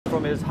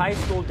From his high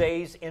school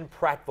days in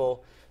Prattville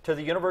to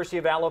the University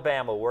of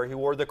Alabama, where he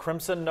wore the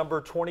crimson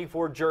number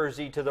 24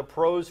 jersey, to the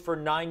pros for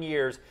 9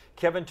 years,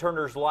 Kevin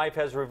Turner's life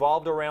has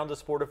revolved around the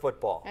sport of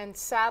football. And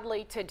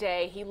sadly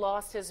today, he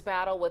lost his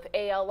battle with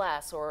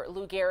ALS, or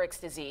Lou Gehrig's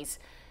disease.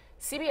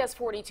 CBS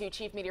 42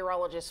 Chief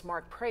Meteorologist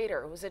Mark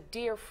Prater, who's a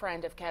dear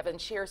friend of Kevin,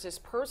 shares his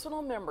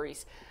personal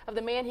memories of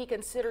the man he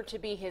considered to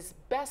be his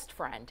best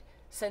friend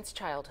since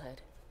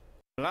childhood.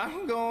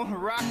 I'm gonna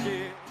rock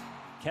it.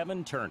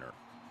 Kevin Turner.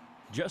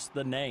 Just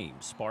the name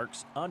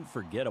sparks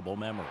unforgettable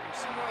memories.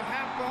 What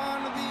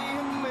happened to the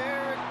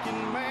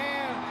American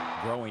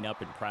man? Growing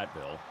up in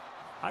Prattville,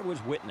 I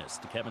was witness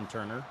to Kevin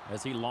Turner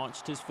as he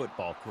launched his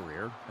football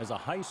career as a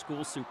high school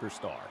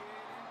superstar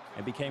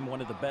and became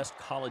one of the best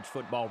college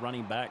football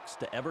running backs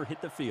to ever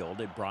hit the field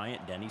at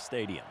Bryant-Denny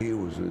Stadium. He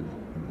was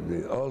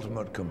the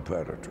ultimate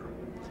competitor.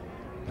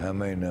 I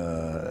mean,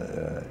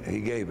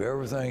 he gave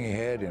everything he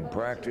had in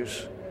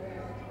practice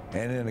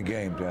and in the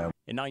game time.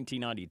 In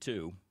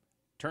 1992,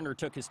 Turner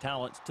took his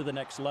talents to the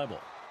next level.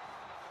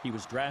 He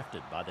was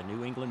drafted by the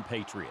New England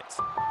Patriots.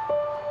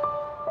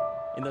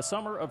 In the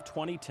summer of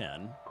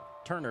 2010,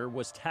 Turner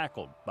was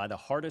tackled by the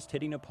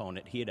hardest-hitting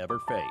opponent he had ever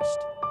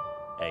faced,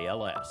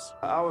 ALS.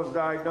 I was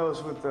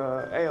diagnosed with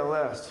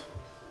ALS,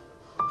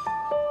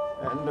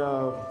 and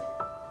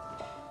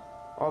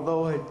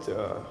although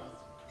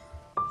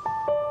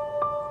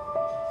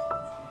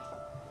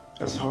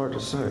that's hard to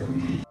say.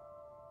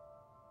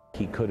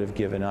 He could have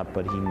given up,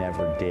 but he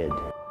never did.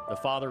 The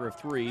father of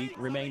three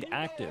remained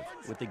active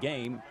with the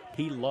game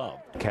he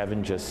loved.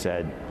 Kevin just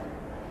said,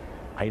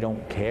 I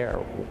don't care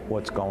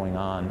what's going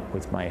on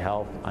with my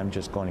health. I'm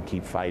just going to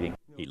keep fighting.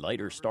 He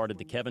later started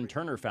the Kevin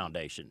Turner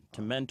Foundation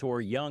to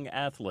mentor young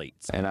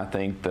athletes. And I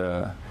think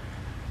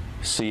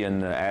seeing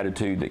the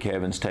attitude that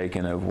Kevin's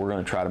taken of we're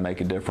going to try to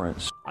make a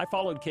difference. I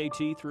followed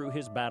KT through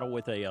his battle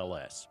with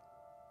ALS.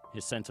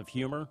 His sense of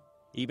humor,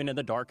 even in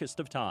the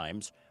darkest of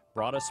times,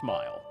 brought a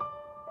smile.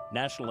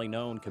 Nationally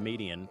known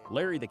comedian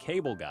Larry the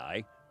Cable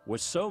Guy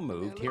was so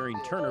moved hearing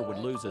Turner would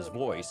lose his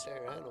voice,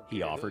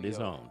 he offered his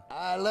own.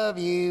 I love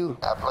you.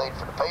 I played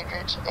for the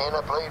Patriots and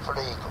I played for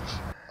the Eagles.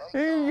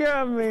 You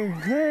got me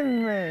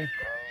kidding me.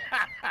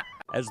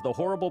 As the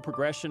horrible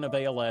progression of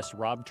ALS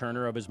robbed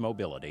Turner of his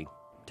mobility,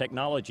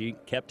 technology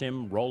kept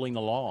him rolling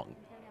along.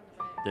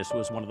 This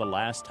was one of the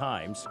last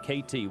times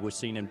KT was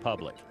seen in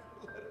public,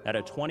 at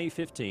a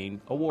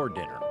 2015 award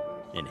dinner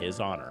in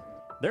his honor.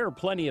 There are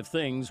plenty of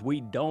things we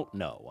don't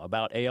know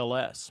about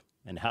ALS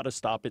and how to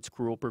stop its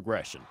cruel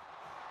progression.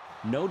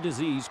 No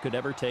disease could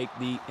ever take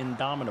the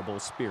indomitable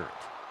spirit,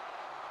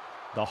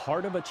 the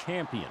heart of a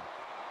champion,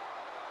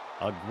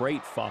 a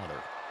great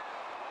father.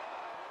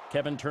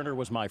 Kevin Turner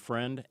was my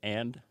friend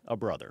and a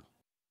brother.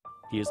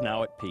 He is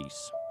now at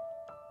peace,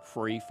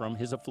 free from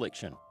his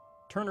affliction.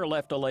 Turner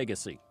left a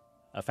legacy,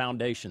 a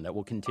foundation that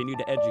will continue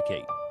to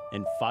educate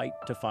and fight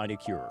to find a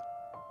cure.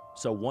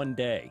 So one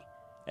day,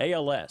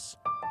 ALS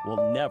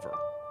will never,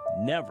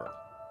 never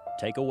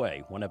take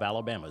away one of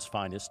Alabama's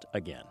finest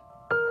again.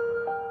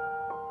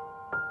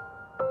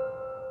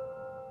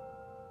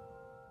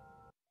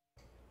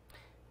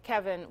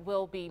 Kevin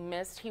will be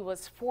missed. He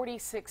was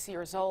 46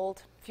 years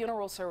old.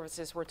 Funeral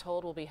services, we're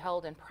told, will be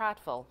held in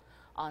Prattville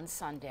on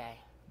Sunday.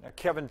 Now,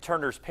 Kevin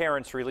Turner's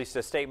parents released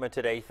a statement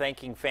today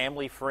thanking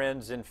family,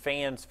 friends, and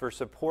fans for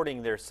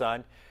supporting their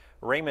son.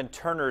 Raymond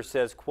Turner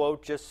says,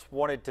 quote, just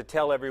wanted to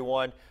tell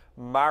everyone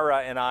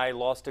Myra and I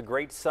lost a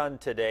great son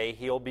today.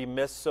 He'll be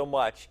missed so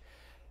much.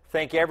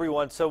 Thank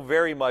everyone so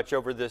very much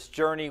over this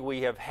journey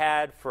we have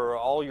had, for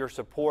all your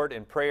support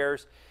and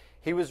prayers.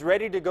 He was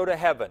ready to go to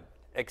heaven,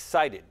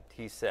 excited,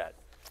 he said.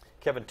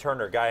 Kevin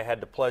Turner, guy I had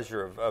the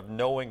pleasure of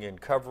knowing and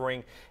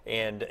covering,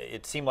 and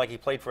it seemed like he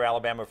played for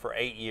Alabama for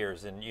 8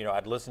 years. And, you know,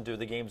 I'd listen to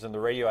the games on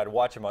the radio, I'd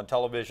watch him on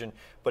television,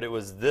 but it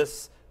was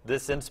this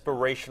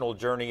inspirational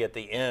journey at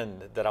the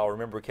end that I'll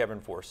remember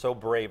Kevin for. So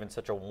brave and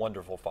such a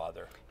wonderful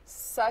father.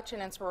 Such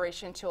an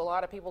inspiration to a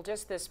lot of people.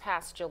 Just this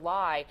past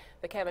July,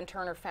 the Kevin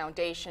Turner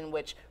Foundation,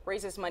 which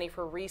raises money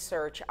for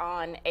research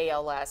on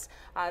ALS,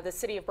 the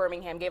city of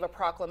Birmingham gave a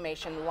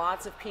proclamation.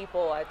 Lots of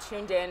people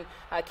tuned in,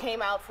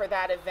 came out for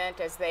that event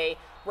as they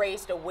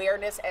raised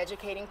awareness,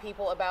 educating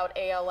people about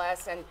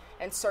ALS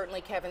and certainly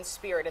Kevin's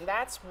spirit. And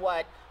that's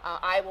what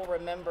I will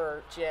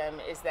remember, Jim,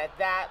 is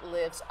that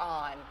lives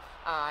on.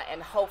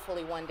 And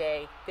hopefully one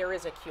day there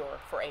is a cure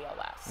for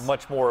ALS.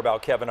 Much more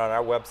about Kevin on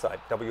our website,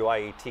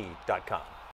 WIAT.com.